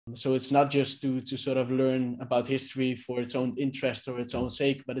So it's not just to sort of learn about history for its own interest or its own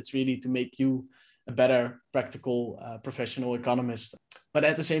sake, but it's really to make you a better practical professional economist. But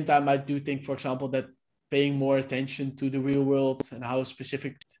at the same time, I do think, for example, that paying more attention to the real world and how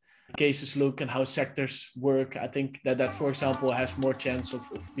specific cases look and how sectors work, I think that for example, has more chance of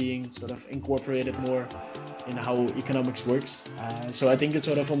being sort of incorporated more in how economics works. So I think it's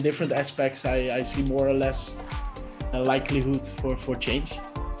sort of on different aspects, I see more or less a likelihood for change.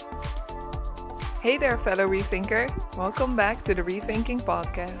 Hey there, fellow Rethinker. Welcome back to the Rethinking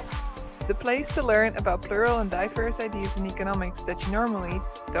Podcast, the place to learn about plural and diverse ideas in economics that you normally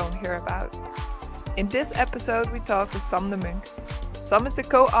don't hear about. In this episode, we talk with Sam de Muijnck. Sam is the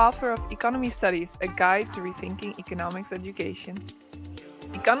co-author of Economy Studies, a guide to rethinking economics education.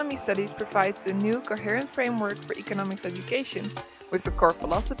 Economy Studies provides a new coherent framework for economics education with a core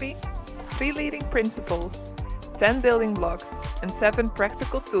philosophy, 3 leading principles, 10 building blocks, and 7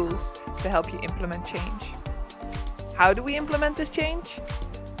 practical tools to help you implement change. How do we implement this change?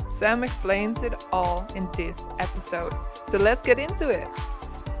 Sam explains it all in this episode. So let's get into it.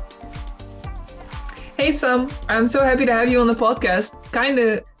 Hey Sam, I'm so happy to have you on the podcast. Kind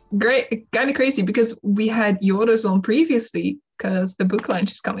of crazy because we had Joris on previously because the book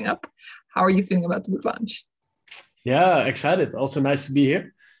launch is coming up. How are you feeling about the book launch? Yeah, excited. Also nice to be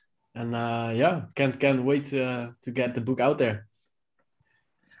here. And can't wait to get the book out there.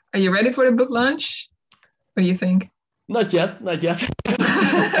 Are you ready for the book launch? What do you think? Not yet.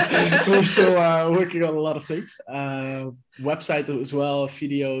 We're still working on a lot of things. Website as well,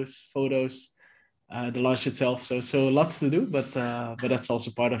 videos, photos, the launch itself. So lots to do, but that's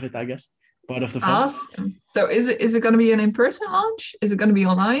also part of it, I guess. Part of the fun. Awesome. So is it going to be an in-person launch? Is it going to be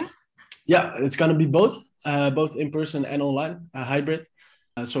online? Yeah, it's going to be both in person and online, hybrid.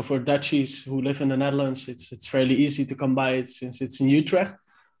 So for Dutchies who live in the Netherlands, it's fairly easy to come by it since it's in Utrecht.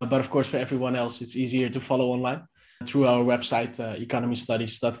 But of course, for everyone else, it's easier to follow online through our website,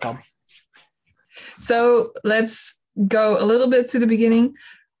 economystudies.com. So let's go a little bit to the beginning.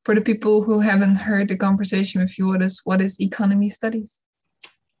 For the people who haven't heard the conversation with you, what is economy studies?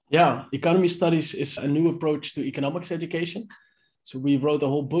 Yeah, economy studies is a new approach to economics education. So we wrote a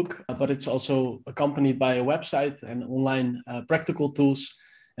whole book, but it's also accompanied by a website and online practical tools.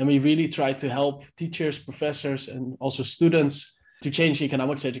 And we really try to help teachers, professors, and also students to change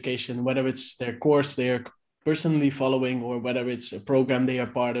economics education, whether it's their course they are personally following, or whether it's a program they are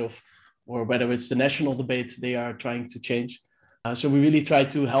part of, or whether it's the national debate they are trying to change. So we really try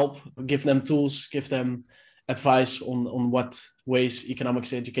to help, give them tools, give them advice on what ways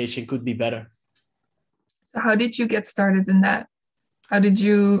economics education could be better. So how did you get started in that? How did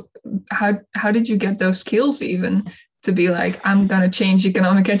you get those skills even to be like, I'm going to change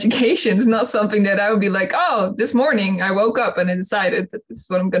economic education? It's not something that I would be like, oh, this morning I woke up and I decided that this is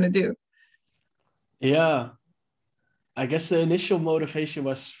what I'm going to do. Yeah, I guess the initial motivation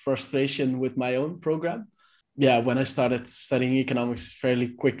was frustration with my own program. Yeah, when I started studying economics fairly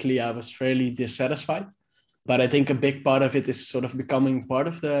quickly, I was fairly dissatisfied. But I think a big part of it is sort of becoming part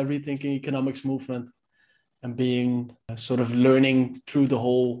of the Rethinking Economics movement and being sort of learning through the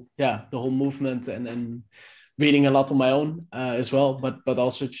whole movement and reading a lot on my own as well, but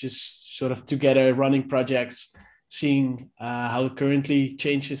also just sort of together running projects, seeing how currently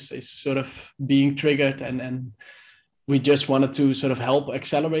change is sort of being triggered, and we just wanted to sort of help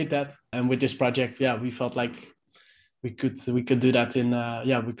accelerate that. And with this project, we felt like we could do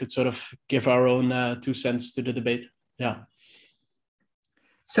that we could sort of give our own 2 cents to the debate. Yeah.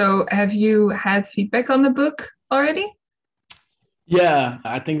 So have you had feedback on the book already? Yeah,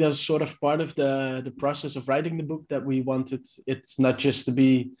 I think that was sort of part of the process of writing the book, that we wanted it's not just to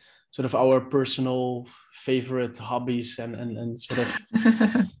be sort of our personal favorite hobbies and sort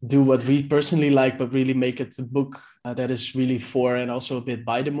of do what we personally like, but really make it a book that is really for and also a bit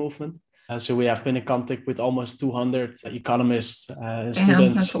by the movement. So we have been in contact with almost 200 economists and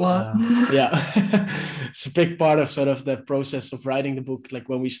students. That's a lot. It's a big part of sort of the process of writing the book. Like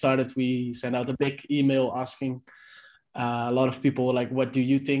when we started, we sent out a big email asking a lot of people, like, what do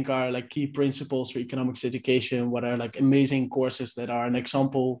you think are like key principles for economics education? What are like amazing courses that are an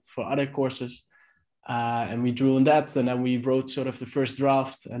example for other courses? And we drew on that, and then we wrote sort of the first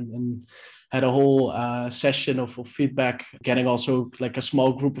draft and had a whole session of feedback, getting also like a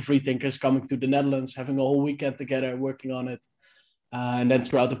small group of rethinkers coming to the Netherlands, having a whole weekend together, working on it. And then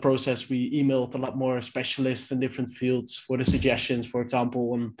throughout the process, we emailed a lot more specialists in different fields for the suggestions, for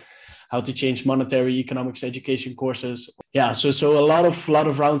example, on how to change monetary economics education courses. Yeah, so a lot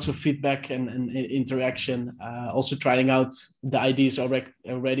of rounds of feedback and interaction. Also trying out the ideas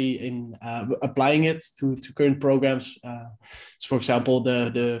already in applying it to current programs. So for example,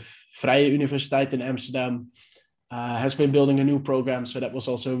 the Vrije Universiteit in Amsterdam has been building a new program. So that was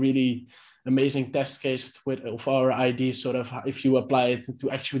also really amazing test case of our ideas, sort of if you apply it to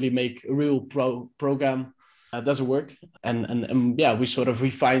actually make a real program, does it work? And yeah, we sort of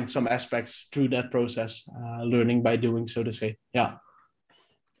refined some aspects through that process, learning by doing, so to say. Yeah.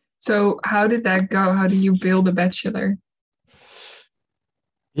 So how did that go? How do you build a bachelor?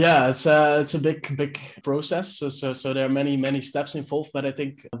 Yeah, it's a big process. So there are many steps involved, but I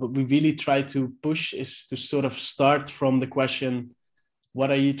think what we really try to push is to sort of start from the question,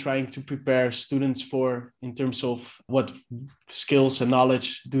 what are you trying to prepare students for in terms of what skills and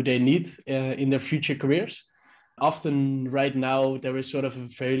knowledge do they need in their future careers? Often right now, there is sort of a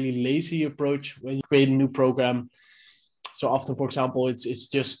fairly lazy approach when you create a new program. So often, for example, it's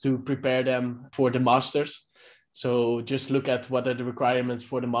just to prepare them for the masters. So just look at what are the requirements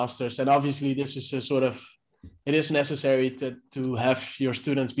for the masters. And obviously, this is a sort of, it is necessary to have your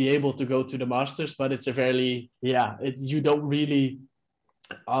students be able to go to the masters, but it's a fairly, you don't really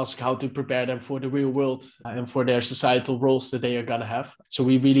ask how to prepare them for the real world and for their societal roles that they are going to have. So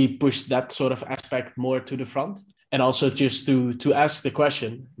we really push that sort of aspect more to the front, and also just to ask the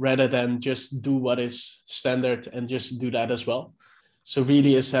question rather than just do what is standard and just do that as well. So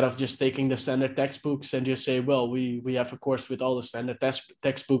really, instead of just taking the standard textbooks and just say, well, we have a course with all the standard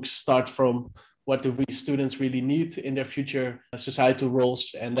textbooks, start from what do we students really need in their future societal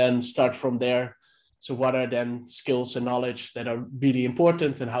roles, and then start from there. So what are then skills and knowledge that are really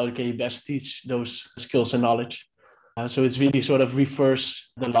important, and how can you best teach those skills and knowledge? So it's really sort of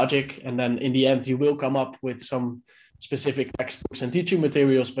reverse the logic. And then in the end, you will come up with some specific textbooks and teaching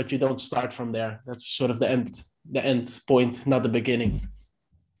materials, but you don't start from there. That's sort of the end point, not the beginning.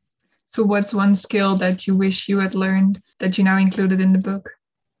 So what's one skill that you wish you had learned that you now included in the book?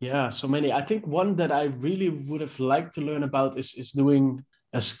 Yeah, so many. I think one that I really would have liked to learn about is doing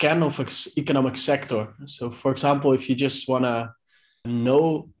a scan of an economic sector. So for example, if you just want to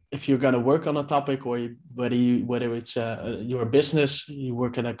know if you're going to work on a topic, or whether it's your business, you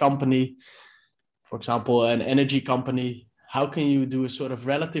work in a company, for example, an energy company, how can you do a sort of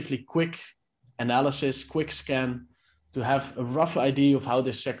relatively quick analysis, quick scan to have a rough idea of how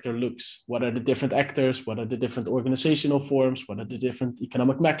this sector looks? What are the different actors? What are the different organizational forms? What are the different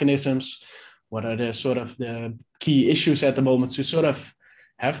economic mechanisms? What are the sort of the key issues at the moment? To sort of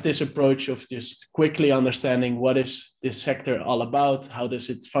have this approach of just quickly understanding what is this sector all about, how does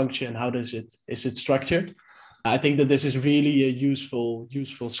it function, is it structured. I think that this is really a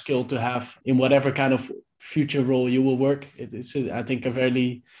useful skill to have in whatever kind of future role you will work. It's I think a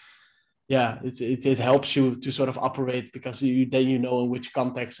very, it helps you to sort of operate, because then you know in which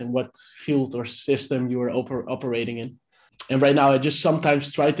context and what field or system you are operating in. And right now, I just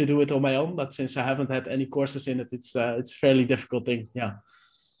sometimes try to do it on my own, but since I haven't had any courses in it, it's a fairly difficult thing. Yeah.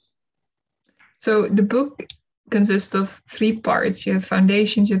 So the book consists of 3 parts. You have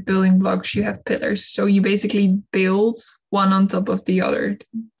foundations, you have building blocks, you have pillars. So you basically build one on top of the other,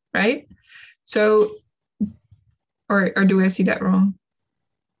 right? So, or do I see that wrong?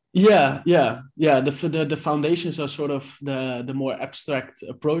 Yeah. The foundations are sort of the more abstract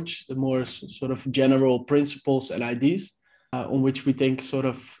approach, the more sort of general principles and ideas on which we think sort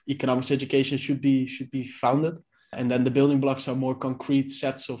of economics education should be founded. And then the building blocks are more concrete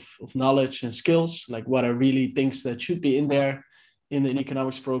sets of knowledge and skills, like what are really things that should be in there in an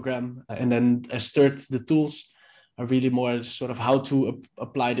economics program. And then as third, the tools are really more sort of how to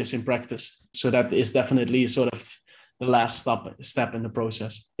apply this in practice. So that is definitely sort of the last step in the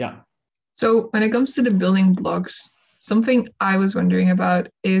process. Yeah. So when it comes to the building blocks, something I was wondering about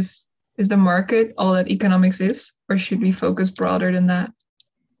is the market all that economics is, or should we focus broader than that?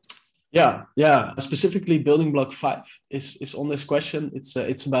 Yeah. Specifically, building block 5 is on this question.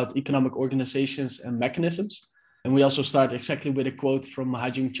 It's about economic organizations and mechanisms. And we also start exactly with a quote from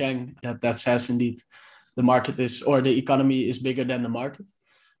Haijun Chang that says, indeed, the market is, or the economy is bigger than the market.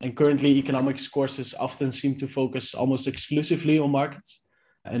 And currently, economics courses often seem to focus almost exclusively on markets.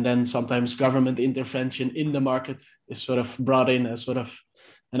 And then sometimes government intervention in the market is sort of brought in as sort of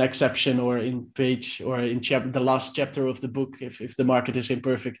an exception, or in the last chapter of the book, if the market is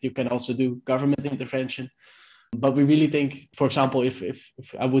imperfect, you can also do government intervention. But we really think, for example, if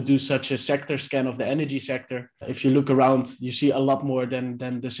I would do such a sector scan of the energy sector, if you look around, you see a lot more than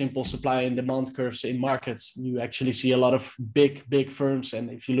the simple supply and demand curves in markets. You actually see a lot of big firms. And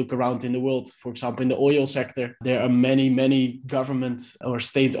if you look around in the world, for example, in the oil sector, there are many government or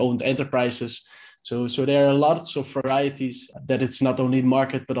state-owned enterprises. So there are lots of varieties that it's not only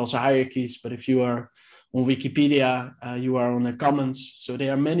market, but also hierarchies. But if you are on Wikipedia, you are on the commons. So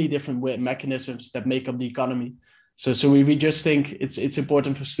there are many different mechanisms that make up the economy. So we just think it's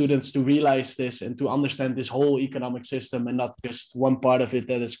important for students to realize this and to understand this whole economic system and not just one part of it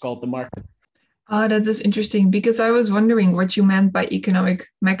that is called the market. That is interesting, because I was wondering what you meant by economic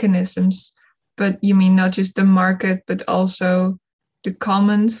mechanisms, but you mean not just the market, but also the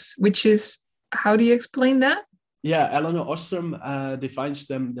commons, which is, how do you explain that? Yeah, Eleanor Ostrom defines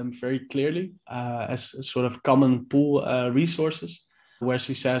them very clearly as sort of common pool resources, where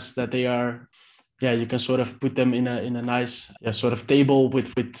she says that they are, you can sort of put them in a nice sort of table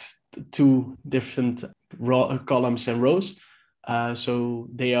with two different columns and rows. So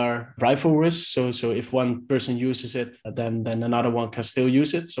they are rivalrous. So if one person uses it, then another one can still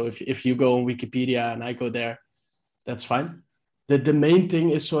use it. So if you go on Wikipedia and I go there, that's fine. The main thing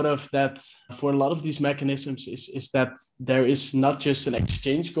is sort of that for a lot of these mechanisms is that there is not just an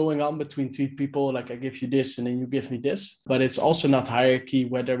exchange going on between two people, like I give you this and then you give me this, but it's also not hierarchy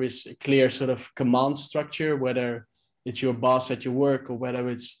where there is a clear sort of command structure, whether it's your boss at your work or whether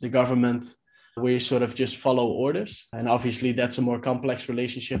it's the government, where you sort of just follow orders. And obviously that's a more complex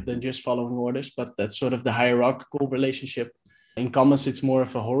relationship than just following orders, but that's sort of the hierarchical relationship. In commons, it's more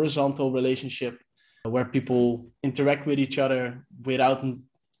of a horizontal relationship, where people interact with each other without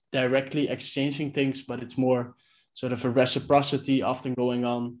directly exchanging things, but it's more sort of a reciprocity often going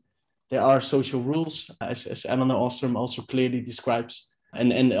on. There are social rules, as Eleanor Ostrom also clearly describes.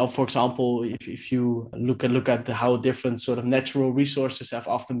 And for example, if you look at how different sort of natural resources have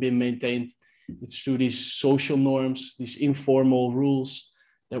often been maintained, it's through these social norms, these informal rules,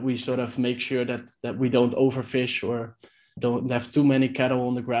 that we sort of make sure that we don't overfish or don't have too many cattle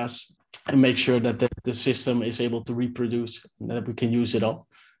on the grass, and make sure that the system is able to reproduce and that we can use it all.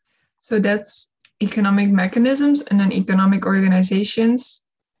 So that's economic mechanisms, and then economic organizations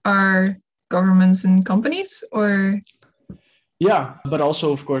are governments and companies, or? Yeah, but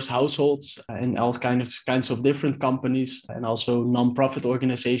also, of course, households and all kinds of different companies, and also non-profit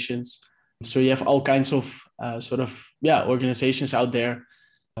organizations. So you have all kinds of organizations out there,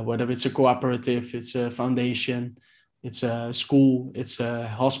 whether it's a cooperative, it's a foundation, it's a school, it's a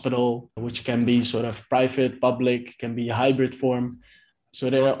hospital, which can be sort of private, public, can be a hybrid form.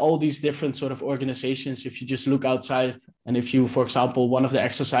 So there are all these different sort of organizations. If you just look outside, and if you, for example, one of the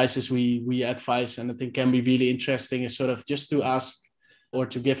exercises we advise, and I think can be really interesting, is sort of just to ask or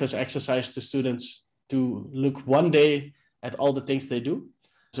to give as exercise to students to look one day at all the things they do.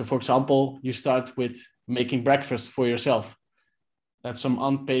 So for example, you start with making breakfast for yourself. That's some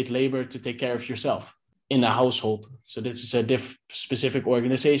unpaid labor to take care of yourself in a household. So this is a specific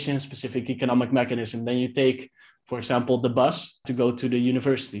organization, specific economic mechanism. Then you take, for example, the bus to go to the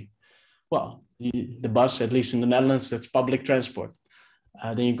university. Well, the bus, at least in the Netherlands, that's public transport.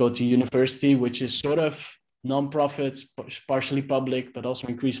 Then you go to university, which is sort of non-profits, partially public, but also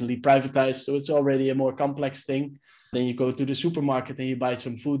increasingly privatized. So it's already a more complex thing. Then you go to the supermarket and you buy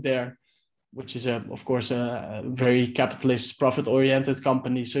some food there, which is, of course, a very capitalist, profit-oriented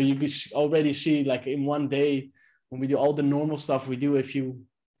company. So you already see, like in one day, when we do all the normal stuff we do, if you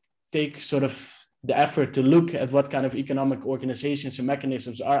take sort of the effort to look at what kind of economic organizations and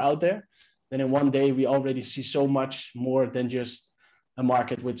mechanisms are out there, then in one day, we already see so much more than just a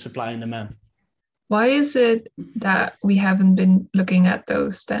market with supply and demand. Why is it that we haven't been looking at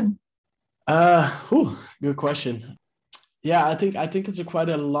those then? Good question. Yeah, I think it's quite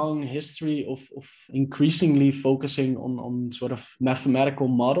a long history of increasingly focusing on sort of mathematical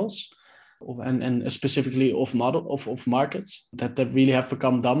models and specifically of markets that really have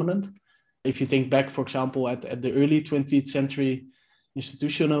become dominant. If you think back, for example, at the early 20th century,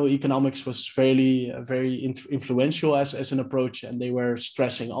 institutional economics was very influential as an approach, and they were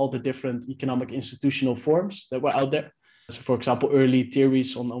stressing all the different economic institutional forms that were out there. So, for example, early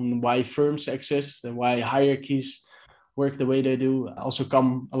theories on why firms exist and why hierarchies work the way they do also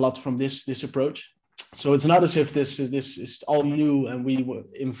come a lot from this approach. So it's not as if this is all new and we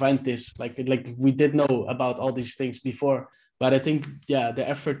invent this, like we did know about all these things before. But I think, the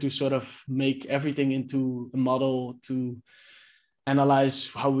effort to sort of make everything into a model, to analyze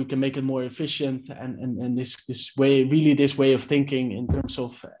how we can make it more efficient, and this way of thinking in terms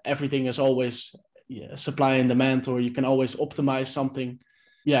of everything is always supply and demand, or you can always optimize something.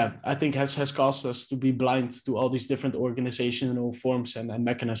 yeah, I think has caused us to be blind to all these different organizational forms and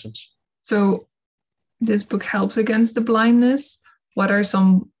mechanisms. So this book helps against the blindness. What are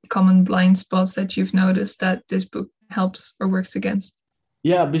some common blind spots that you've noticed that this book helps or works against?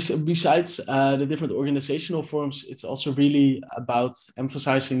 Yeah, besides the different organizational forms, it's also really about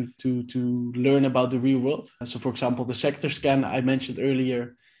emphasizing to learn about the real world. So, for example, the sector scan I mentioned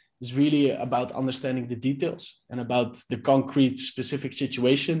earlier is really about understanding the details and about the concrete specific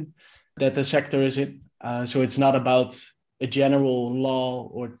situation that the sector is in. So it's not about a general law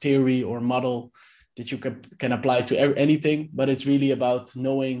or theory or model that you can apply to anything, but it's really about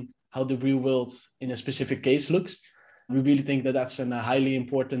knowing how the real world in a specific case looks. We really think that that's a highly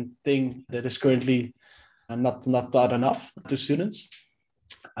important thing that is currently not taught enough to students.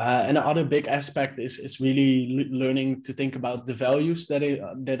 And another big aspect is really learning to think about the values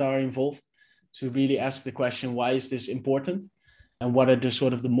that are involved. So really ask the question, why is this important? And what are the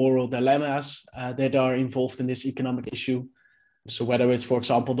sort of the moral dilemmas that are involved in this economic issue? So whether it's, for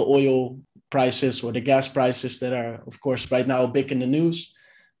example, the oil prices or the gas prices that are, of course, right now big in the news.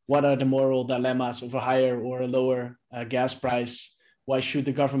 What are the moral dilemmas of a higher or a lower gas price? Why should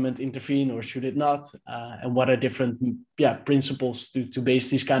the government intervene or should it not? And what are different principles to base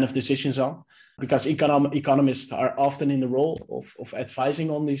these kind of decisions on? Because economists are often in the role of advising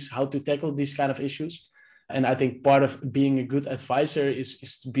on these, how to tackle these kind of issues. And I think part of being a good advisor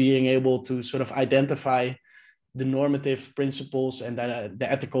is being able to sort of identify the normative principles and the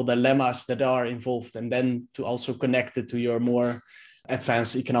ethical dilemmas that are involved, and then to also connect it to your more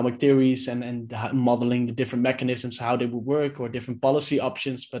advanced economic theories and modeling the different mechanisms, how they would work, or different policy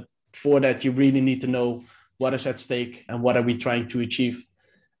options. But for that, you really need to know what is at stake and what are we trying to achieve.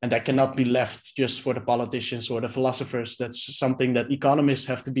 And that cannot be left just for the politicians or the philosophers. That's something that economists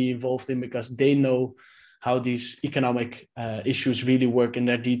have to be involved in, because they know how these economic issues really work in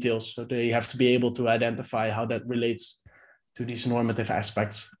their details. So they have to be able to identify how that relates to these normative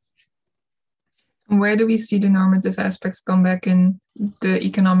aspects. Where do we see the normative aspects come back in the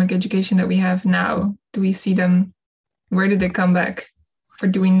economic education that we have now? Do we see them? Where do they come back? Or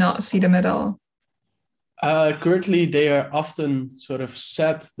do we not see them at all? Currently, they are often sort of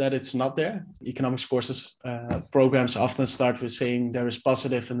said that it's not there. Economics courses, programs often start with saying there is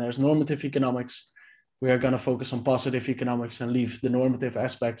positive and there's normative economics. We are going to focus on positive economics and leave the normative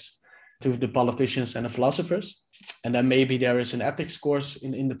aspects to the politicians and the philosophers. And then maybe there is an ethics course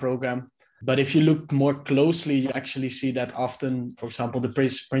in the program. But if you look more closely, you actually see that often, for example, the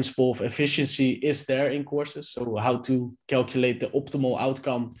principle of efficiency is there in courses. So how to calculate the optimal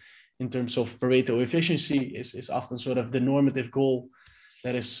outcome in terms of Pareto efficiency is often sort of the normative goal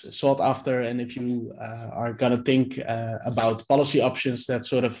that is sought after. And if you are going to think about policy options, that's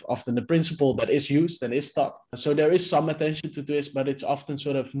sort of often the principle that is used and is taught. So there is some attention to this, but it's often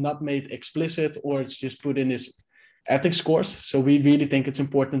sort of not made explicit, or it's just put in this ethics course. So we really think it's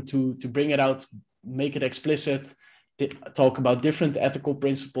important to bring it out, make it explicit, talk about different ethical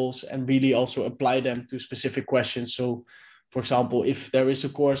principles, and really also apply them to specific questions. So, for example, if there is a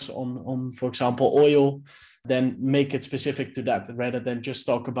course on for example, oil, then make it specific to that rather than just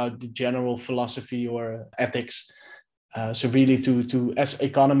talk about the general philosophy or ethics. So really to as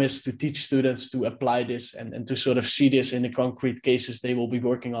economists, to teach students to apply this and to sort of see this in the concrete cases they will be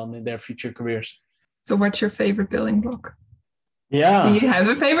working on in their future careers. So what's your favorite building block? Yeah. Do you have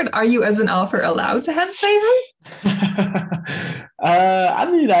a favorite? Are you as an author allowed to have a favorite? I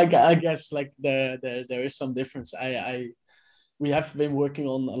mean, I guess like there is some difference. We have been working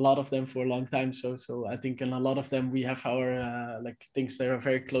on a lot of them for a long time. So I think in a lot of them we have our like things that are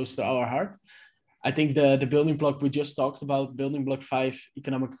very close to our heart. I think the building block we just talked about, building block 5,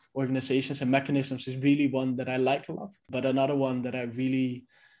 economic organizations and mechanisms, is really one that I like a lot. But another one that I really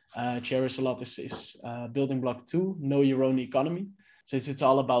cherish a lot is building block 2, know your own economy. Since it's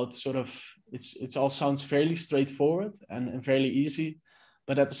all about sort of, it all sounds fairly straightforward and fairly easy.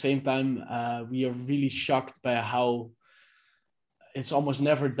 But at the same time, we are really shocked by how it's almost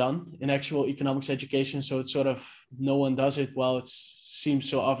never done in actual economics education. So it's sort of, no one does it while it seems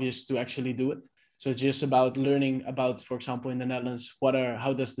so obvious to actually do it. So it's just about learning about, for example, in the Netherlands,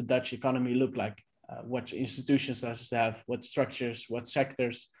 how does the Dutch economy look like? What institutions does it have? What structures? What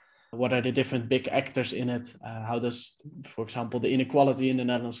sectors? What are the different big actors in it? How does, for example, the inequality in the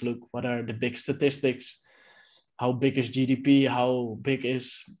Netherlands look? What are the big statistics? How big is GDP? How big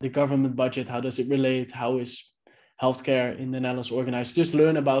is the government budget? How does it relate? How is healthcare in the Netherlands organized? Just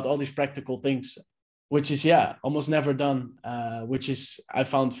learn about all these practical things, which is, almost never done, which is, I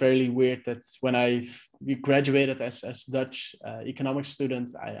found fairly weird that when we graduated as Dutch economics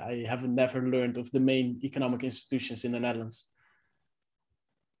student, I haven't never learned of the main economic institutions in the Netherlands.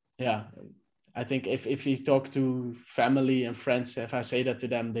 yeah, I think if you talk to family and friends, if I say that to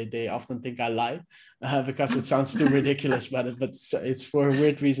them, they often think I lie because it sounds too ridiculous. But it's for a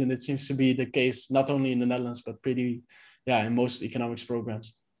weird reason. It seems to be the case not only in the Netherlands but in most economics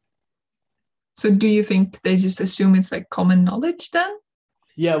programs. So do you think they just assume it's like common knowledge then?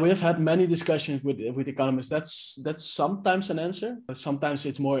 Yeah, we have had many discussions with economists. That's sometimes an answer. Sometimes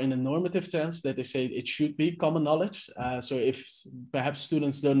it's more in a normative sense that they say it should be common knowledge. So if perhaps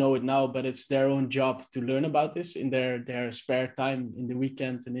students don't know it now, but it's their own job to learn about this in their spare time in the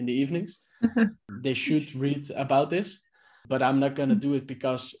weekend and in the evenings, they should read about this. But I'm not going to do it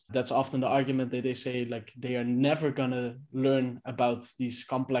because that's often the argument that they say, like, they are never going to learn about these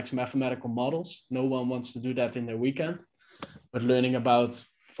complex mathematical models. No one wants to do that in their weekend. But learning about,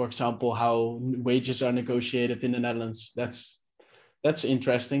 for example, how wages are negotiated in the Netherlands, that's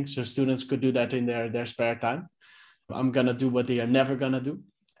interesting. So students could do that in their spare time. I'm going to do what they are never going to do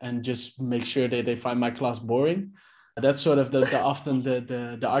and just make sure that they find my class boring. That's sort of the often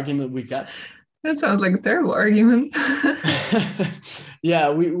the argument we get. That sounds like a terrible argument.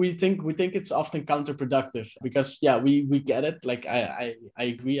 Yeah, we think it's often counterproductive because we get it. Like I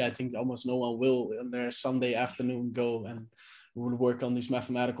agree. I think almost no one will on their Sunday afternoon go and will work on these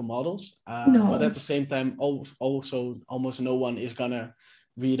mathematical models. No. But at the same time, also almost no one is gonna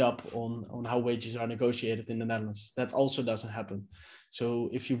read up on how wages are negotiated in the Netherlands. That also doesn't happen.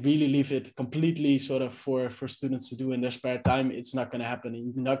 So if you really leave it completely sort of for students to do in their spare time, it's not gonna happen.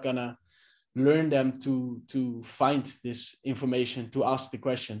 You're not gonna learn them to find this information, to ask the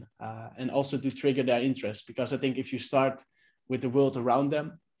question, and also to trigger their interest. Because I think if you start with the world around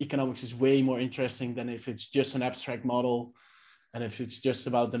them, economics is way more interesting than if it's just an abstract model and if it's just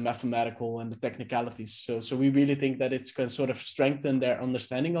about the mathematical and the technicalities. So we really think that it can sort of strengthen their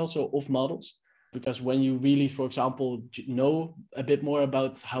understanding also of models. Because when you really, for example, know a bit more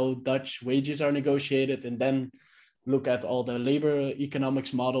about how Dutch wages are negotiated and then look at all the labor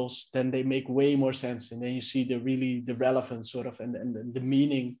economics models, then they make way more sense. And then you see the relevance sort of and the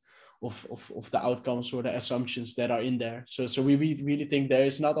meaning of the outcomes or the assumptions that are in there. So we really think there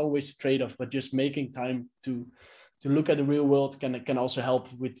is not always a trade-off, but just making time to look at the real world can also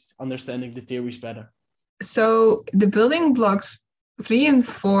help with understanding the theories better. So the building blocks 3 and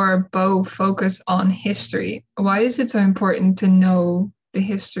 4 both focus on history. Why is it so important to know the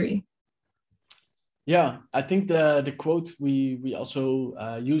history? Yeah, I think the quote we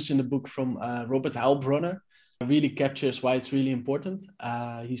also use in the book from Robert Heilbronner really captures why it's really important.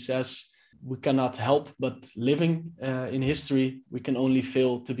 He says, we cannot help but living in history. We can only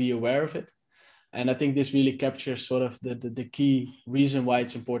fail to be aware of it. And I think this really captures sort of the key reason why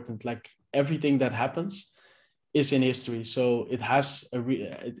it's important. Like everything that happens is in history. So it has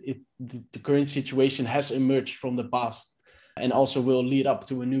the current situation has emerged from the past and also will lead up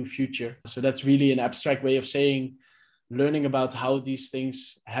to a new future. So that's really an abstract way of saying learning about how these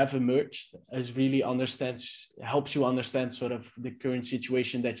things have emerged is really helps you understand sort of the current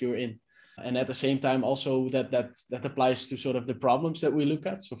situation that you're in. And at the same time, also that applies to sort of the problems that we look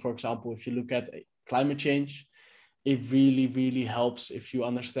at. So for example, if you look at climate change, it really, really helps if you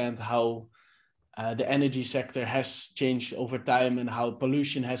understand how the energy sector has changed over time and how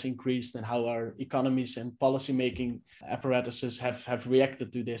pollution has increased and how our economies and policymaking apparatuses have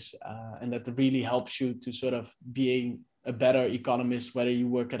reacted to this. And that really helps you to sort of being a better economist, whether you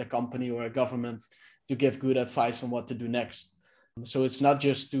work at a company or a government, to give good advice on what to do next. So it's not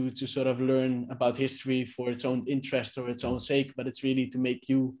just to sort of learn about history for its own interest or its own sake, but it's really to make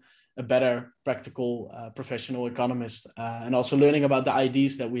you a better practical professional economist, and also learning about the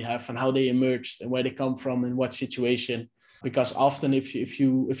ideas that we have and how they emerged and where they come from and what situation. Because often if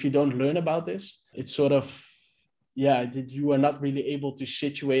you don't learn about this, it's sort of you are not really able to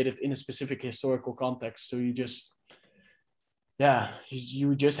situate it in a specific historical context. So you just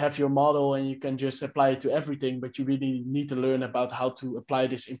have your model and you can just apply it to everything, but you really need to learn about how to apply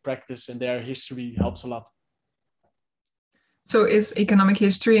this in practice, and their history helps a lot. So is economic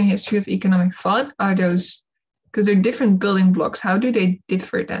history and history of economic thought, are those, because they're different building blocks, how do they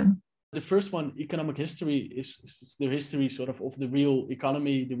differ then? The first one, economic history, is the history sort of the real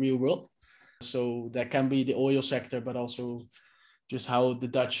economy, the real world. So that can be the oil sector, but also just how the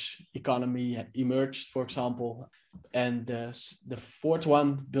Dutch economy emerged, for example. And the fourth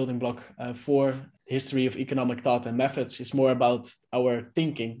one, building block for history of economic thought and methods, is more about our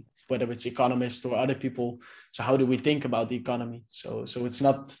thinking, whether it's economists or other people. So how do we think about the economy? So it's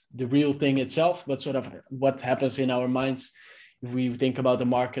not the real thing itself, but sort of what happens in our minds if we think about the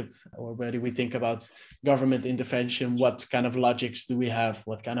market, or whether we think about government intervention, what kind of logics do we have?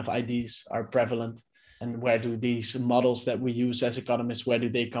 What kind of ideas are prevalent? And where do these models that we use as economists, where do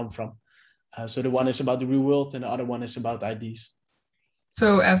they come from? So the one is about the real world and the other one is about ideas.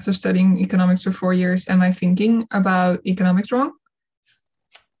 So after studying economics for 4 years, am I thinking about economics wrong?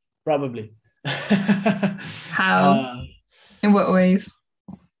 Probably. How? In what ways?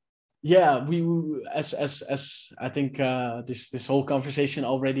 Yeah, we as I think this whole conversation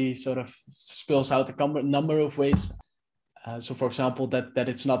already sort of spills out a number of ways. So, for example, that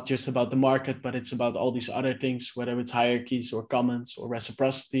it's not just about the market, but it's about all these other things, whether it's hierarchies or commons or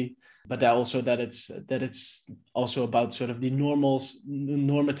reciprocity. But that it's also about sort of the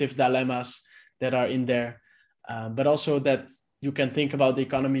normative dilemmas that are in there, but also that you can think about the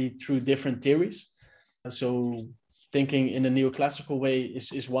economy through different theories. So, thinking in a neoclassical way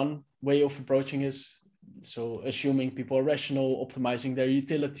is one way of approaching this. So, assuming people are rational, optimizing their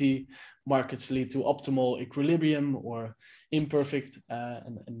utility, markets lead to optimal equilibrium or imperfect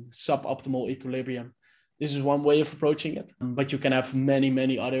and suboptimal equilibrium. This is one way of approaching it, but you can have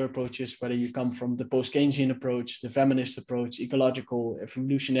many other approaches, whether you come from the post-Keynesian approach, the feminist approach, ecological,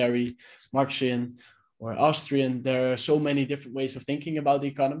 evolutionary, Marxian, or Austrian. There are so many different ways of thinking about the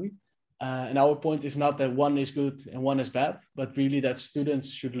economy. And our point is not that one is good and one is bad, but really that students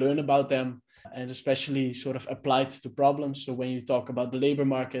should learn about them and especially sort of applied to problems. So when you talk about the labor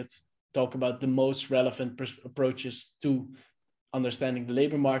market, talk about the most relevant approaches to understanding the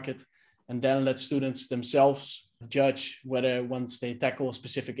labor market, and then let students themselves judge whether once they tackle a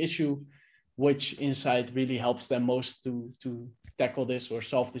specific issue, which insight really helps them most to tackle this or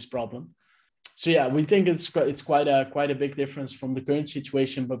solve this problem. So yeah, we think it's quite a big difference from the current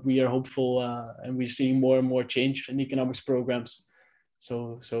situation, but we are hopeful and we're seeing more and more change in economics programs.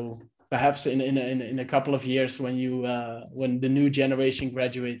 So perhaps in a couple of years when the new generation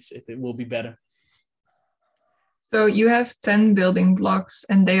graduates, it will be better. So you have 10 building blocks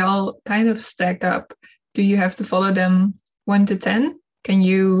and they all kind of stack up. Do you have to follow them 1 to 10? Can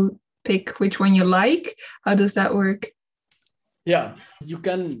you pick which one you like? How does that work? Yeah, you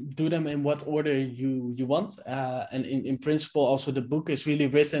can do them in what order you want. And in principle, also the book is really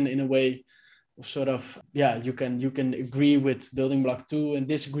written in a way of sort of, you can agree with building block 2 and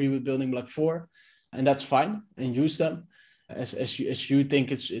disagree with building block 4. And that's fine, and use them as you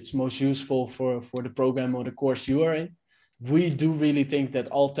think it's most useful for the program or the course you are in. We do really think that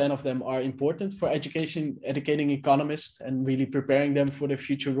all 10 of them are important for educating economists and really preparing them for their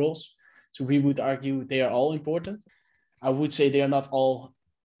future roles. So we would argue they are all important. I would say they are not all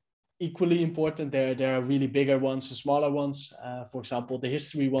equally important. There are really bigger ones and smaller ones. For example, the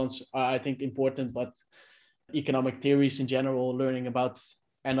history ones are, I think, important, but economic theories in general, learning about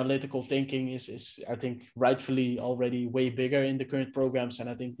analytical thinking is I think rightfully already way bigger in the current programs, and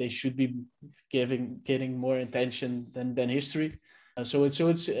I think they should be getting more attention than history. So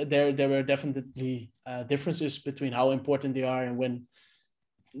it's there are definitely differences between how important they are and when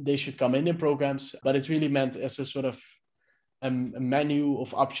they should come in programs, but it's really meant as a sort of a menu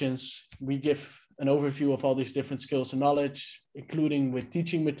of options. We give an overview of all these different skills and knowledge, including with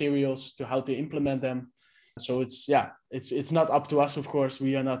teaching materials to how to implement them. So it's not up to us, of course.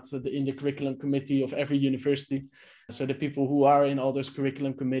 We are not in the curriculum committee of every university. So the people who are in all those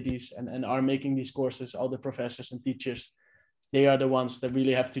curriculum committees and are making these courses, all the professors and teachers, they are the ones that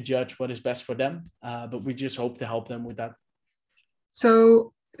really have to judge what is best for them. But we just hope to help them with that.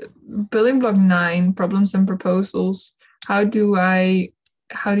 So building block 9, problems and proposals. How do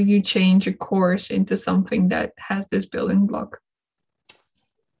you change a course into something that has this building block?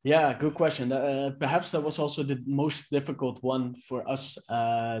 Yeah, good question. Perhaps that was also the most difficult one for us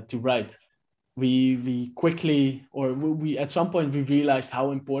to write. We quickly, or we at some point, we realized how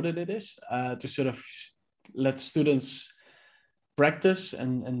important it is to sort of let students practice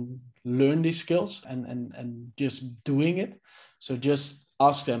and learn these skills and just doing it. So just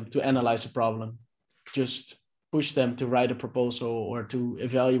ask them to analyze a problem, just push them to write a proposal or to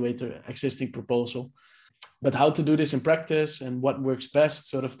evaluate the existing proposal. But how to do this in practice and what works best,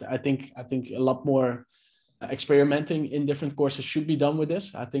 sort of, I think a lot more experimenting in different courses should be done with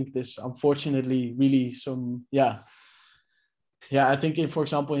this. I think this, unfortunately, really I think for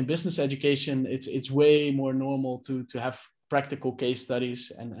example, in business education, it's way more normal to have practical case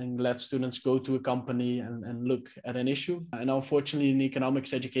studies and let students go to a company and look at an issue. And unfortunately, in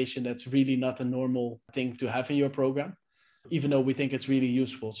economics education, that's really not a normal thing to have in your program, even though we think it's really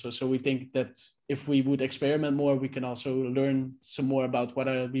useful. So we think that if we would experiment more, we can also learn some more about what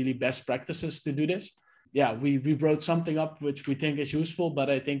are really best practices to do this. Yeah, we wrote something up which we think is useful, but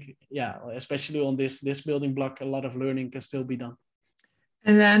I think, especially on this building block, a lot of learning can still be done.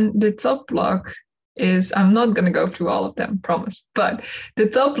 And then the top block, is, I'm not going to go through all of them, promise, but the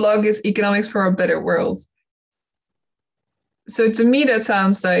top block is Economics for a Better World. So to me, that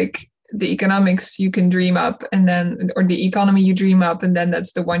sounds like the economics you can dream up and then, or the economy you dream up, and then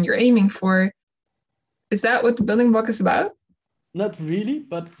that's the one you're aiming for. Is that what the building block is about? Not really,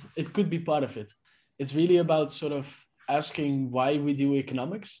 but it could be part of it. It's really about sort of asking why we do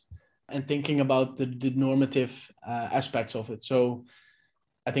economics and thinking about the normative aspects of it. So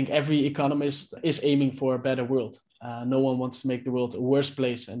I think every economist is aiming for a better world. No one wants to make the world a worse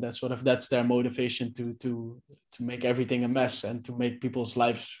place, and that's their motivation to make everything a mess and to make people's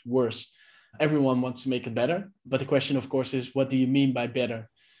lives worse. Everyone wants to make it better, but the question, of course, is what do you mean by better?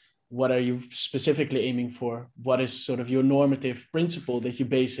 What are you specifically aiming for? What is sort of your normative principle that you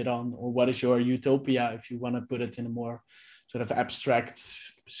base it on, or what is your utopia, if you want to put it in a more sort of abstract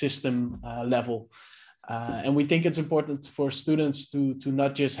system level? And we think it's important for students to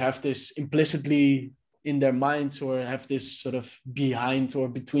not just have this implicitly in their minds or have this sort of behind or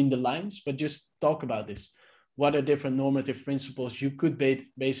between the lines, but just talk about this. What are different normative principles you could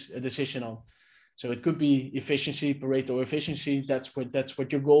base a decision on? So it could be efficiency, Pareto efficiency. That's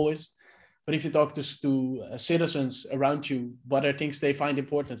what your goal is. But if you talk to citizens around you, what are things they find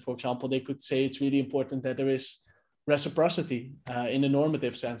important? For example, they could say it's really important that there is reciprocity in a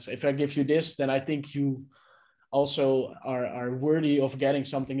normative sense. If I give you this, then I think you also are worthy of getting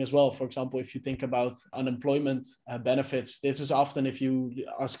something as well. For example, if you think about unemployment benefits, this is often, if you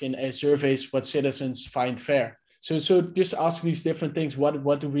ask in surveys what citizens find fair. So just ask these different things.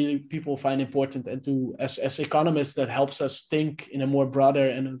 What do really people find important? And to as economists, that helps us think in a more broader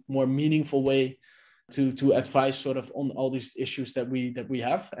and a more meaningful way to advise sort of on all these issues that we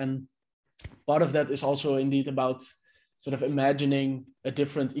have. And part of that is also indeed about sort of imagining a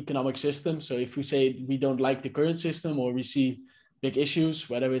different economic system. So if we say we don't like the current system, or we see big issues,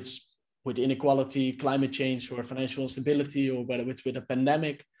 whether it's with inequality, climate change, or financial instability, or whether it's with a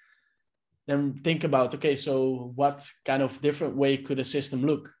pandemic, then think about, okay, so what kind of different way could a system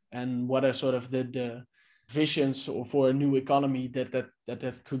look? And what are sort of the visions for a new economy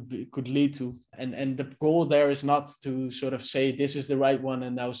that could lead to? And the goal there is not to sort of say this is the right one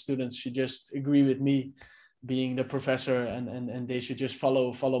and now students should just agree with me being the professor and they should just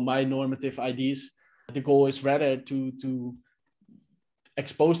follow my normative ideas. The goal is rather to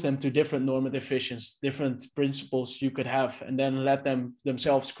expose them to different normative visions, different principles you could have, and then let them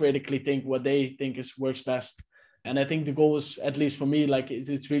themselves critically think what they think works best. And I think the goal is, at least for me, like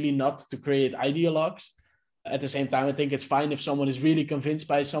it's really not to create ideologues. At the same time, I think it's fine if someone is really convinced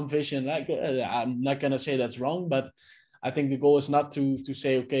by some vision. Like I'm not going to say that's wrong, but I think the goal is not to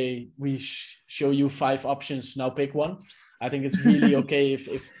say, okay, we show you 5 options, now pick one. I think it's really okay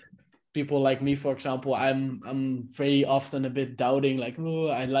if people like me, for example, I'm very often a bit doubting, like, oh,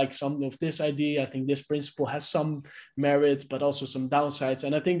 I like some of this idea. I think this principle has some merit, but also some downsides.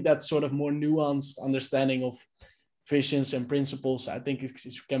 And I think that sort of more nuanced understanding of visions and principles, I think it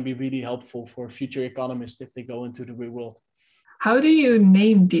can be really helpful for future economists if they go into the real world. How do you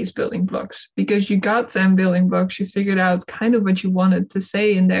name these building blocks? Because you got 10 building blocks, you figured out kind of what you wanted to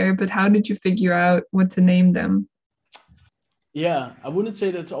say in there, but how did you figure out what to name them? Yeah, I wouldn't say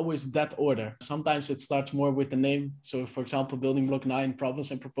that's always that order. Sometimes it starts more with the name. So for example, building block 9,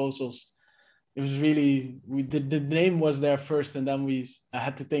 problems and proposals. It was really, the name was there first, and then I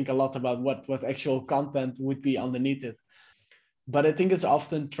had to think a lot about what actual content would be underneath it. But I think it's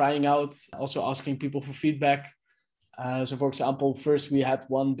often trying out, also asking people for feedback. So for example, first we had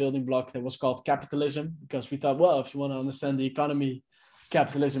one building block that was called capitalism, because we thought, well, if you want to understand the economy,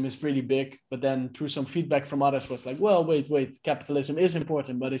 capitalism is pretty big. But then through some feedback from others was like, well, wait, capitalism is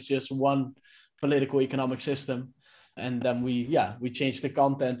important, but it's just one political economic system. And then we changed the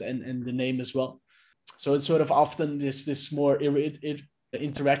content and the name as well. So it's sort of often this more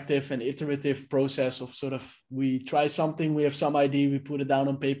interactive and iterative process of sort of, we try something, we have some idea, we put it down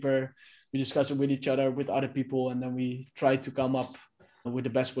on paper, we discuss it with each other, with other people, and then we try to come up with the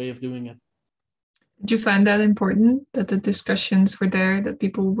best way of doing it. Did you find that important, that the discussions were there, that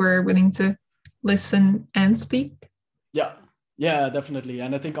people were willing to listen and speak? Yeah, definitely.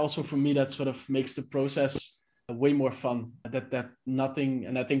 And I think also for me, that sort of makes the process way more fun. That nothing,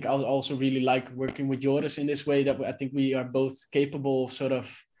 and I think I also really like working with Joris in this way, that I think we are both capable of sort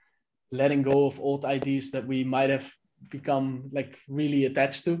of letting go of old ideas that we might have become like really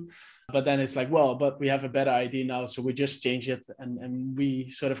attached to. But then it's like, well, but we have a better idea now, so we just change it. And we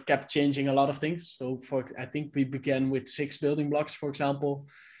sort of kept changing a lot of things. So I think we began with 6 building blocks, for example.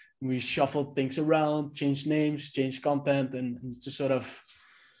 We shuffled things around, changed names, changed content, and to sort of,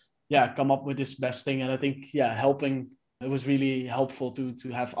 come up with this best thing. And I think, helping It was really helpful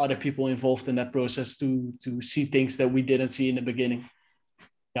to have other people involved in that process to see things that we didn't see in the beginning.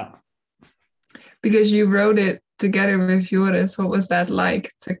 Yeah. Because you wrote it together with Joris. What was that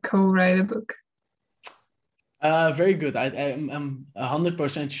like to co-write a book? Very good. I'm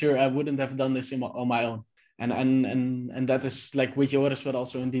 100% sure I wouldn't have done this on my own. And that is like with Joris, but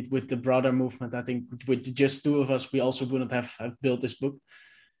also indeed with the broader movement. I think with just two of us, we also wouldn't have built this book.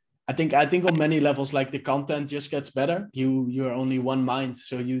 I think on many levels, like the content just gets better. You're only one mind,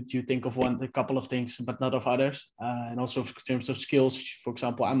 so you think of a couple of things, but not of others. And also in terms of skills, for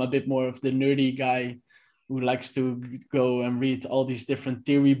example, I'm a bit more of the nerdy guy who likes to go and read all these different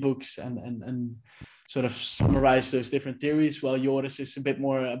theory books and sort of summarize those different theories, while Joris is a bit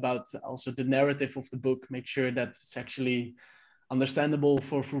more about also the narrative of the book, make sure that it's actually understandable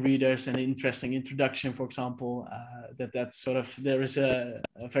for readers and an interesting introduction, for example, that sort of, there is a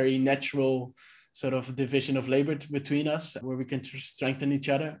very natural sort of division of labor between us where we can strengthen each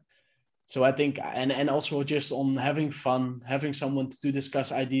other. So I think, and also just on having fun, having someone to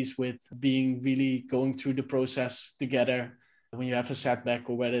discuss ideas with, being really going through the process together when you have a setback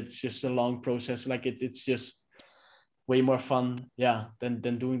or whether it's just a long process, like it's just way more fun, yeah,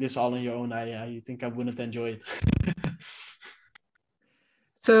 than doing this all on your own. I think I wouldn't enjoy it.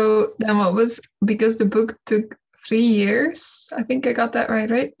 So then because the book took 3 years, I think I got that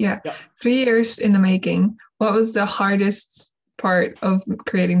right? Yeah. 3 years in the making. What was the hardest part of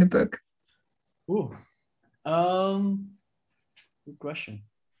creating the book? Ooh, good question.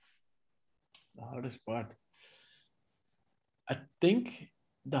 The hardest part. I think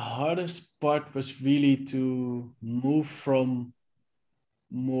the hardest part was really to move from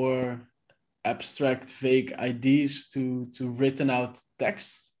more abstract, vague ideas to written out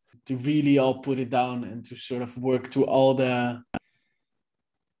text, to really all put it down and to sort of work through all the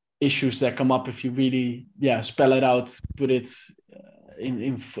issues that come up if you really spell it out, put it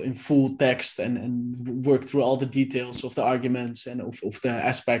in full text and work through all the details of the arguments and of the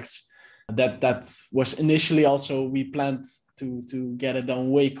aspects. That was initially also, we planned to get it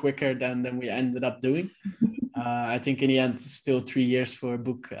done way quicker than we ended up doing. I think in the end, still 3 years for a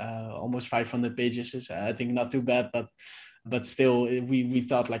book, almost 500 pages is, I think, not too bad, but still we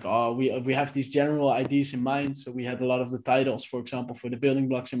thought like, we have these general ideas in mind. So we had a lot of the titles, for example, for the building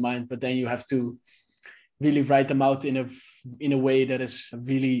blocks in mind, but then you have to really write them out in a way that is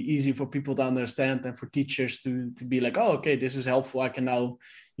really easy for people to understand and for teachers to be like, oh, okay, this is helpful. I can now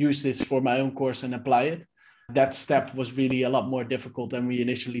use this for my own course and apply it. That step was really a lot more difficult than we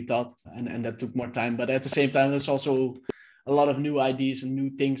initially thought, and that took more time. But at the same time, there's also a lot of new ideas and new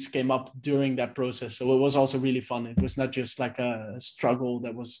things came up during that process. So it was also really fun. It was not just like a struggle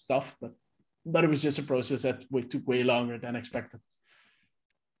that was tough, but it was just a process that took way longer than expected.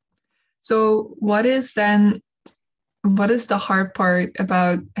 So what is the hard part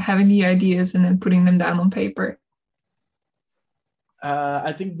about having the ideas and then putting them down on paper?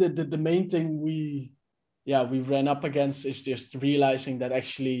 I think the main thing we ran up against is just realizing that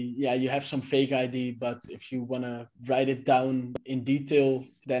actually, you have some fake ID, but if you want to write it down in detail,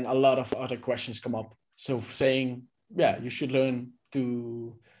 then a lot of other questions come up. So saying, you should learn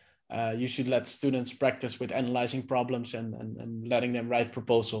to, you should let students practice with analyzing problems and letting them write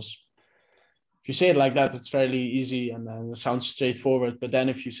proposals. If you say it like that, it's fairly easy and it sounds straightforward. But then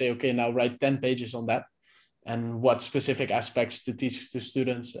if you say, okay, now write 10 pages on that, and what specific aspects to teach to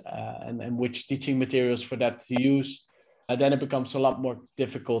students and which teaching materials for that to use, then it becomes a lot more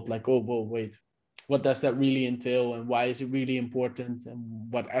difficult. Like, oh, whoa, wait, what does that really entail? And why is it really important?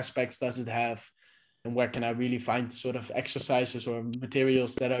 And what aspects does it have? And where can I really find sort of exercises or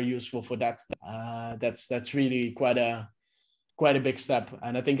materials that are useful for that? That's really quite a big step.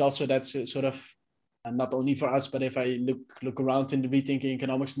 And I think also that's sort of not only for us, but if I look around in the Rethinking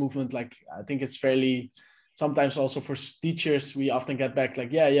Economics movement, like I think it's fairly, sometimes also for teachers, we often get back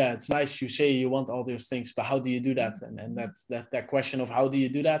like, it's nice you say you want all those things, but how do you do that? And that question of how do you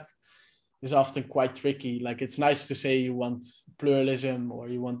do that is often quite tricky. Like it's nice to say you want pluralism or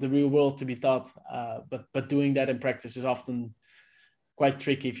you want the real world to be taught, but doing that in practice is often quite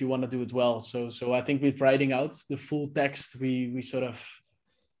tricky if you want to do it well. So I think with writing out the full text, we sort of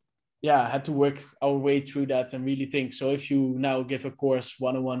had to work our way through that and really think. So if you now give a course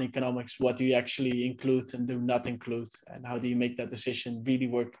 101 economics, what do you actually include and do not include, and how do you make that decision? Really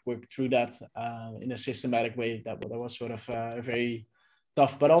work through that in a systematic way. That was sort of a very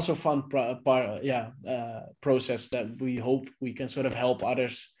tough but also fun process that we hope we can sort of help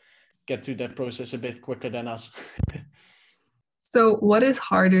others get through that process a bit quicker than us. So what is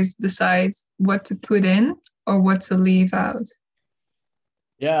harder to decide, what to put in or what to leave out?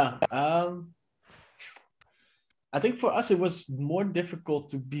 I think for us, it was more difficult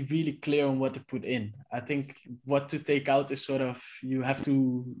to be really clear on what to put in. I think what to take out is sort of, you have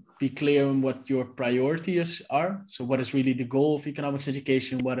to be clear on what your priorities are. So what is really the goal of economics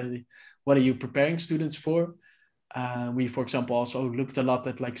education? What are you preparing students for? We, for example, also looked a lot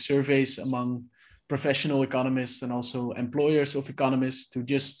at like surveys among professional economists and also employers of economists to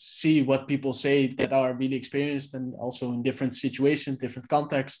just see what people say that are really experienced and also in different situations, different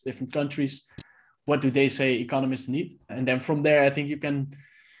contexts, different countries. What do they say economists need? And then from there, I think you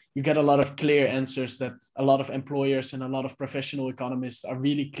get a lot of clear answers that a lot of employers and a lot of professional economists are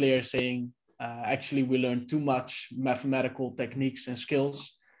really clear saying, actually, we learn too much mathematical techniques and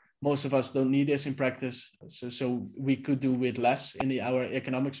skills. Most of us don't need this in practice. So we could do with less in our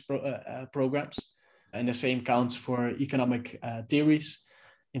economics programs. And the same counts for economic theories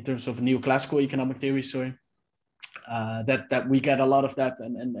in terms of neoclassical economic theory, that we get a lot of that,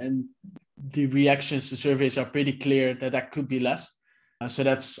 and the reactions to surveys are pretty clear that could be less. So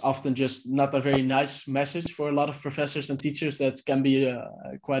that's often just not a very nice message for a lot of professors and teachers. That can be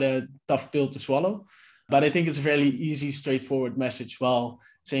quite a tough pill to swallow. But I think it's a fairly easy, straightforward message while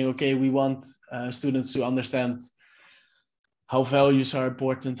saying, okay, we want students to understand how values are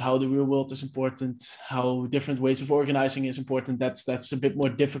important, how the real world is important, how different ways of organizing is important. That's a bit more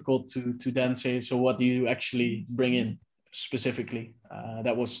difficult to then say, so what do you actually bring in specifically?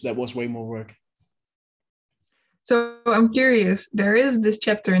 That was way more work. So I'm curious, there is this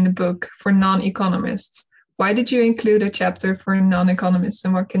chapter in the book for non-economists. Why did you include a chapter for non-economists,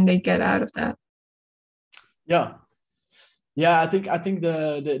 and what can they get out of that? Yeah, I think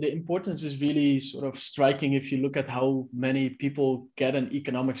the importance is really sort of striking if you look at how many people get an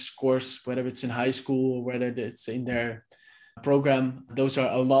economics course, whether it's in high school or whether it's in their program. Those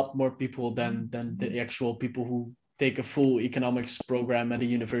are a lot more people than the actual people who take a full economics program at a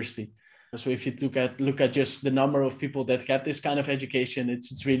university. So if you look at just the number of people that get this kind of education,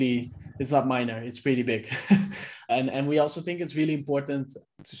 it's not minor, it's pretty big. and we also think it's really important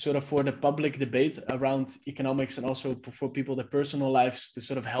to sort of, for the public debate around economics and also for people, their personal lives, to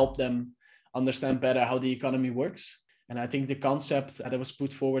sort of help them understand better how the economy works. And I think the concept that was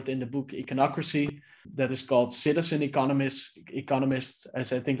put forward in the book Econocracy, that is called citizen economists,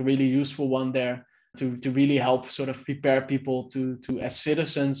 is I think a really useful one there, to really help sort of prepare people to as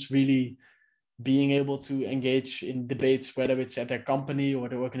citizens really being able to engage in debates, whether it's at their company or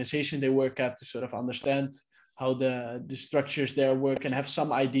the organization they work at, to sort of understand how the structures there work and have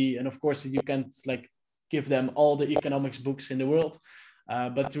some idea. And of course, you can't like give them all the economics books in the world,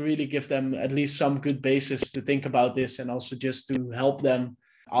 but to really give them at least some good basis to think about this, and also just to help them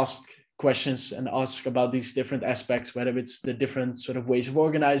ask questions and ask about these different aspects, whether it's the different sort of ways of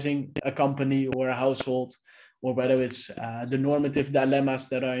organizing a company or a household, or whether it's the normative dilemmas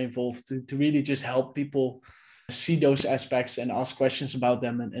that are involved, to really just help people see those aspects and ask questions about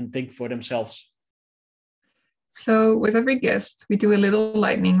them and think for themselves. So with every guest, we do a little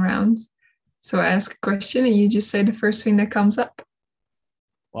lightning round. So I ask a question and you just say the first thing that comes up.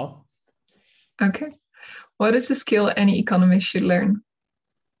 Well, okay. What is a skill any economist should learn?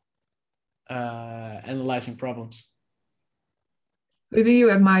 Analyzing problems. Who do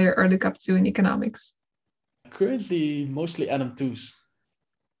you admire or look up to in economics? Currently, mostly Adam Tooze.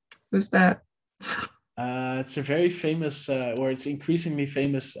 Who's that? It's a very famous, or it's increasingly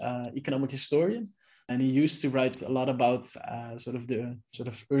famous economic historian. And he used to write a lot about sort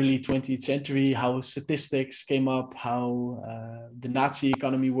of early 20th century, how statistics came up, how the Nazi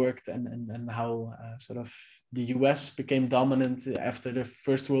economy worked, and how sort of the US became dominant after the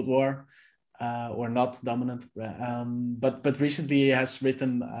First World War. Or not dominant, but recently he has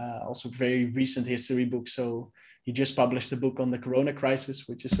written also very recent history books. So he just published a book on the Corona crisis,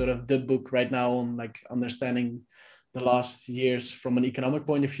 which is sort of the book right now on like understanding the last years from an economic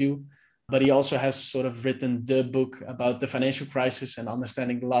point of view. But he also has sort of written the book about the financial crisis and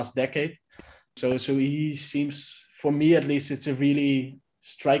understanding the last decade. So he seems, for me at least, it's a really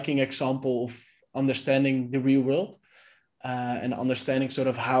striking example of understanding the real world. And understanding sort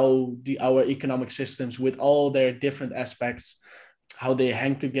of how our economic systems, with all their different aspects, how they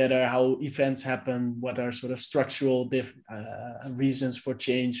hang together, how events happen, what are sort of structural reasons for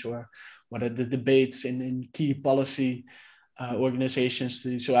change, or what are the debates in key policy organizations.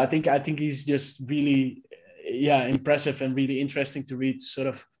 So I think he's just really, impressive and really interesting to read, to sort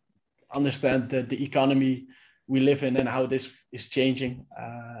of understand the economy we live in and how this is changing.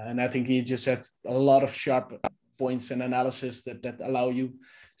 And I think he just had a lot of sharp points and analysis that allow you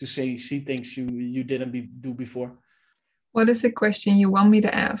to see things you didn't do before. What is a question you want me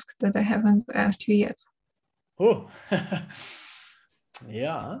to ask that I haven't asked you yet? Oh,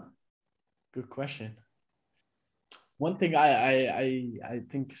 yeah, good question. One thing I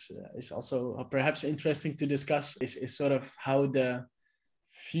think is also perhaps interesting to discuss is sort of how the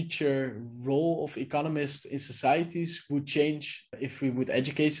future role of economists in societies would change if we would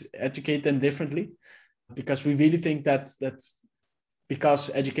educate them differently, because we really think that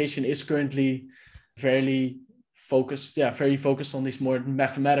because education is currently very very focused on these more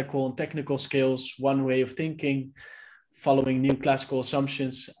mathematical and technical skills, one way of thinking, following new classical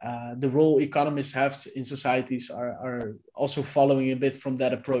assumptions. The role economists have in societies are also following a bit from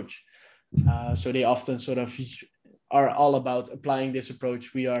that approach. So they often sort of are all about applying this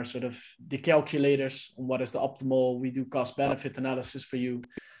approach. We are sort of the calculators on what is the optimal. We do cost benefit analysis for you,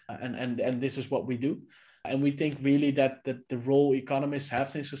 and this is what we do. And we think really that the role economists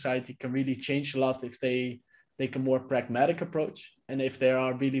have in society can really change a lot if they take a more pragmatic approach, and if there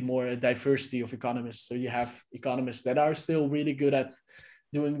are really more a diversity of economists. So you have economists that are still really good at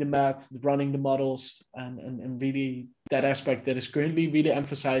doing the math, running the models, and really that aspect that is currently really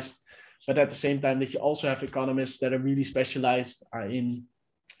emphasized. But at the same time, that you also have economists that are really specialized in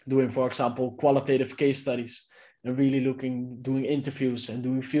doing, for example, qualitative case studies and really doing interviews and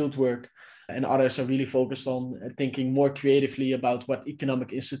doing field work. And others are really focused on thinking more creatively about what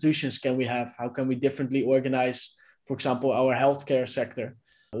economic institutions can we have, how can we differently organize, for example, our healthcare sector,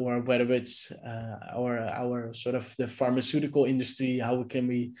 or whether it's our sort of the pharmaceutical industry, how can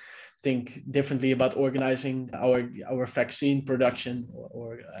we think differently about organizing our vaccine production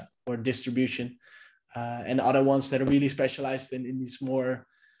or distribution, and other ones that are really specialized in these more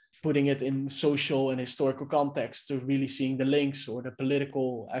putting it in social and historical context, to really seeing the links or the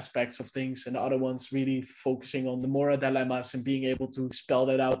political aspects of things, and other ones really focusing on the moral dilemmas and being able to spell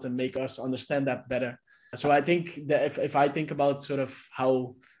that out and make us understand that better. So I think that if I think about sort of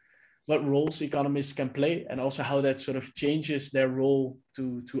what roles economists can play, and also how that sort of changes their role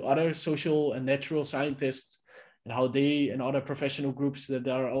to other social and natural scientists, and how they and other professional groups that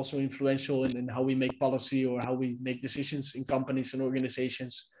are also influential in how we make policy or how we make decisions in companies and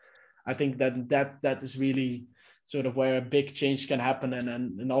organizations, I think that is really sort of where a big change can happen,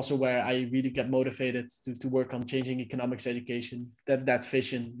 and also where I really get motivated to work on changing economics education. That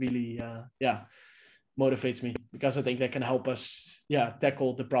vision really motivates me, because I think that can help us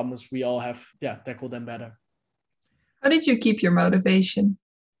tackle the problems we all have, tackle them better. How did you keep your motivation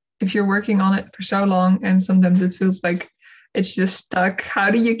if you're working on it for so long and sometimes it feels like it's just stuck?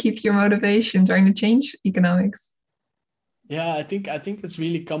 How do you keep your motivation trying to change economics? Yeah, I think it's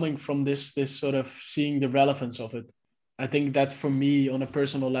really coming from this sort of seeing the relevance of it. I think that for me on a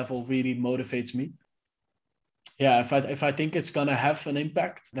personal level really motivates me. Yeah, if I think it's gonna have an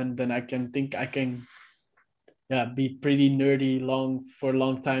impact, then I can be pretty nerdy for a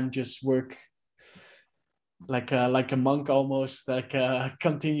long time, just work like a monk almost,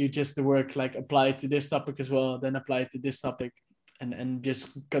 continue just to work, like apply it to this topic as well, then apply it to this topic, and just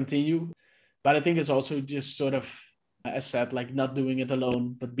continue. But I think it's also just sort of, as said, like not doing it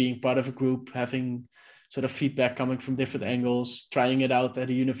alone, but being part of a group, having sort of feedback coming from different angles, trying it out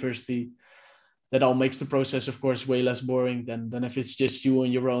at a university. That all makes the process, of course, way less boring than if it's just you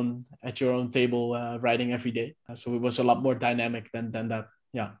on your own at your own table writing every day. So it was a lot more dynamic than that.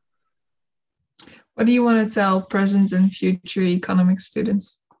 Yeah. What do you want to tell present and future economics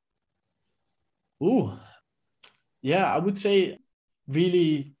students? I would say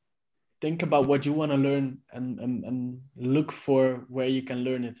really think about what you want to learn, and look for where you can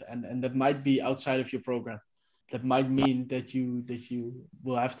learn it. And that might be outside of your program. That might mean that you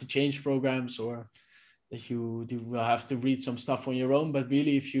will have to change programs, or that you will have to read some stuff on your own. But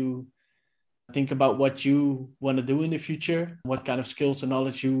really, if you think about what you want to do in the future, what kind of skills and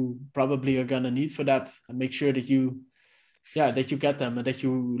knowledge you probably are going to need for that, and make sure that you get them, and that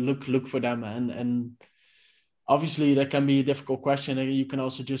you look for them. And obviously that can be a difficult question, and you can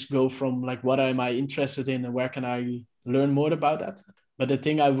also just go from like, what am I interested in and where can I learn more about that? But the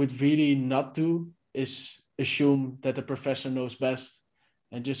thing I would really not do is assume that the professor knows best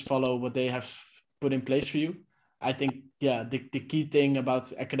and just follow what they have put in place for you. I think, the key thing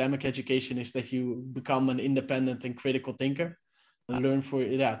about academic education is that you become an independent and critical thinker, and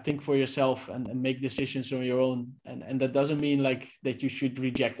think for yourself and make decisions on your own. And that doesn't mean like that you should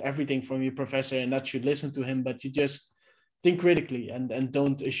reject everything from your professor and not should listen to him, but you just think critically, and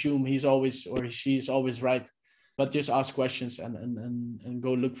don't assume he's always or she is always right, but just ask questions and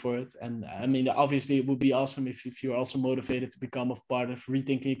go look for it. And I mean, obviously it would be awesome if you're also motivated to become a part of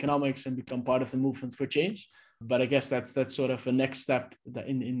Rethinking Economics and become part of the movement for change. But I guess that's sort of a next step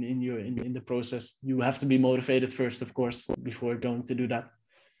in the process. You have to be motivated first, of course, before going to do that.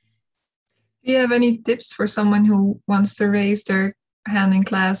 Do you have any tips for someone who wants to raise their hand in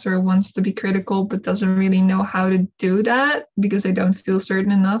class or wants to be critical but doesn't really know how to do that because they don't feel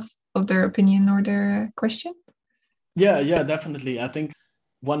certain enough of their opinion or their question? Yeah, definitely. I think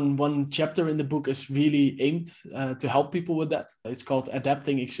one chapter in the book is really aimed to help people with that. It's called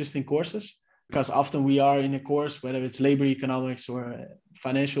Adapting Existing Courses, because often we are in a course, whether it's labor economics or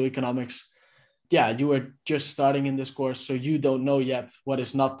financial economics, you are just starting in this course, so you don't know yet what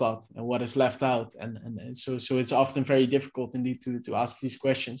is not taught and what is left out, and so it's often very difficult indeed to ask these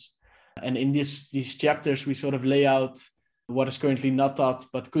questions. And in these chapters, we sort of lay out what is currently not taught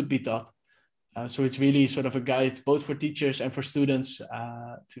but could be taught. So it's really sort of a guide both for teachers and for students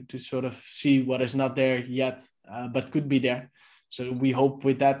to sort of see what is not there yet but could be there. So we hope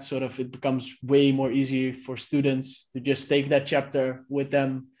with that sort of it becomes way more easy for students to just take that chapter with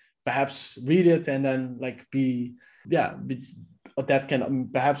them, perhaps read it, and then that can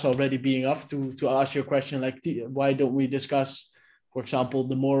perhaps already be enough to ask your question, like, why don't we discuss, for example,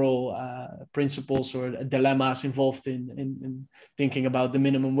 the moral principles or dilemmas involved in thinking about the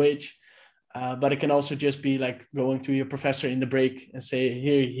minimum wage. But it can also just be like going to your professor in the break and say,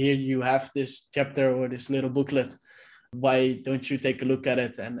 here you have this chapter or this little booklet. Why don't you take a look at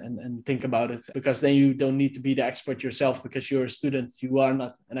it and think about it? Because then you don't need to be the expert yourself, because you're a student. You are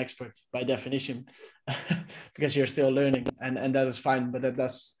not an expert by definition because you're still learning, and that is fine. But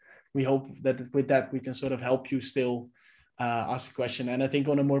we hope that with that we can sort of help you still ask a question. And I think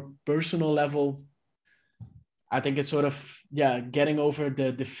on a more personal level, I think it's sort of, getting over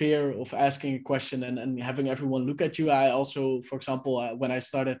the fear of asking a question and having everyone look at you. I also, for example, when I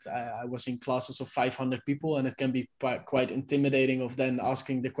started, I was in classes of 500 people, and it can be quite intimidating of then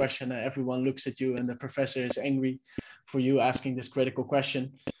asking the question and everyone looks at you and the professor is angry for you asking this critical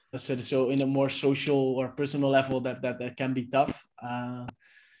question. So in a more social or personal level, that can be tough.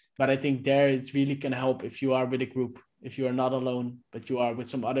 But I think there it really can help if you are with a group, if you are not alone, but you are with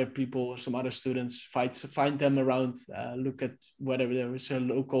some other people or some other students, find them around, look at whether there is a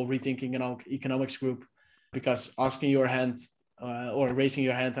local Rethinking Economics group, because asking your hand or raising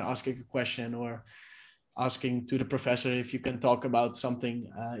your hand and asking a question or asking to the professor if you can talk about something,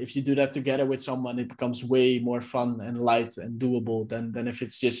 if you do that together with someone, it becomes way more fun and light and doable than if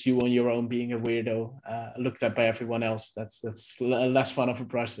it's just you on your own being a weirdo looked at by everyone else. That's less fun of a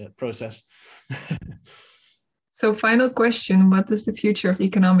process. So final question, what does the future of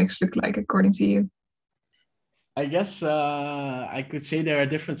economics look like according to you? I guess I could say there are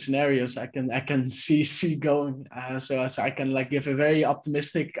different scenarios I can see going. So I can like give a very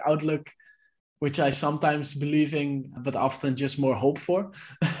optimistic outlook, which I sometimes believe in, but often just more hope for.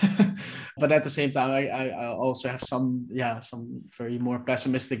 But at the same time, I also have some very more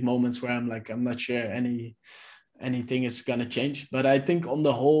pessimistic moments where I'm like, I'm not sure anything is gonna change. But I think on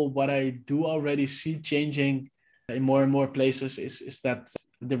the whole, what I do already see changing in more and more places is that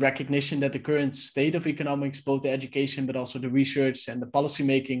the recognition that the current state of economics, both the education, but also the research and the policy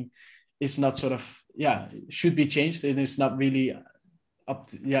making, is not sort of, should be changed. And it's not really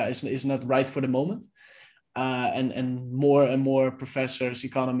it's not right for the moment. And more professors,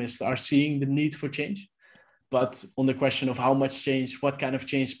 economists are seeing the need for change. But on the question of how much change, what kind of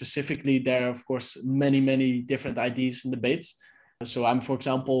change specifically, there are, of course, many different ideas and debates. So for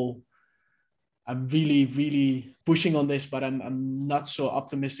example, I'm really, really pushing on this, but I'm not so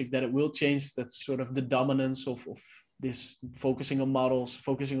optimistic that it will change. That's sort of the dominance of this focusing on models,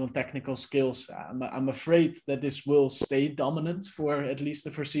 focusing on technical skills. I'm afraid that this will stay dominant for at least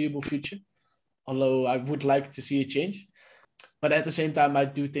the foreseeable future, although I would like to see a change. But at the same time, I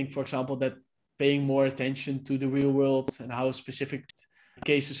do think, for example, that paying more attention to the real world and how specific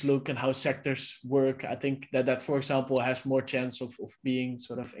cases look and how sectors work, I think that for example, has more chance of being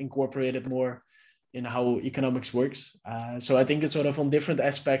sort of incorporated more in how economics works. So I think it's sort of on different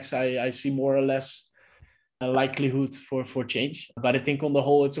aspects, I see more or less a likelihood for change. But I think on the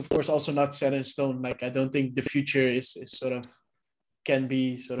whole, it's of course also not set in stone. Like I don't think the future is sort of can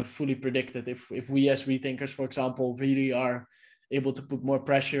be sort of fully predicted. If we as rethinkers, for example, really are able to put more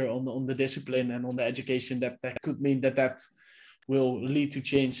pressure on the discipline and on the education, that could mean that will lead to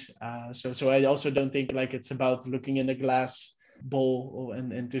change. So I also don't think like it's about looking in the glass bowl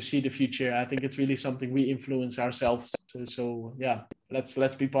and to see the future. I think it's really something we influence ourselves. So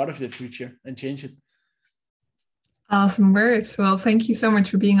let's be part of the future and change it. Awesome words. Well, thank you so much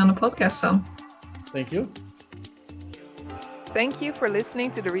for being on the podcast, Sam. Thank you. Thank you for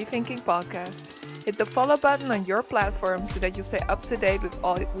listening to the Rethinking Podcast. Hit the follow button on your platform so that you stay up to date with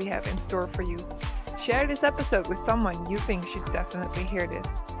all we have in store for you. Share this episode with someone you think should definitely hear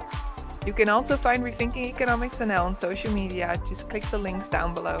this. You can also find Rethinking Economics NL on social media. Just click the links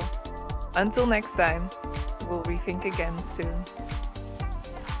down below. Until next time, we'll rethink again soon.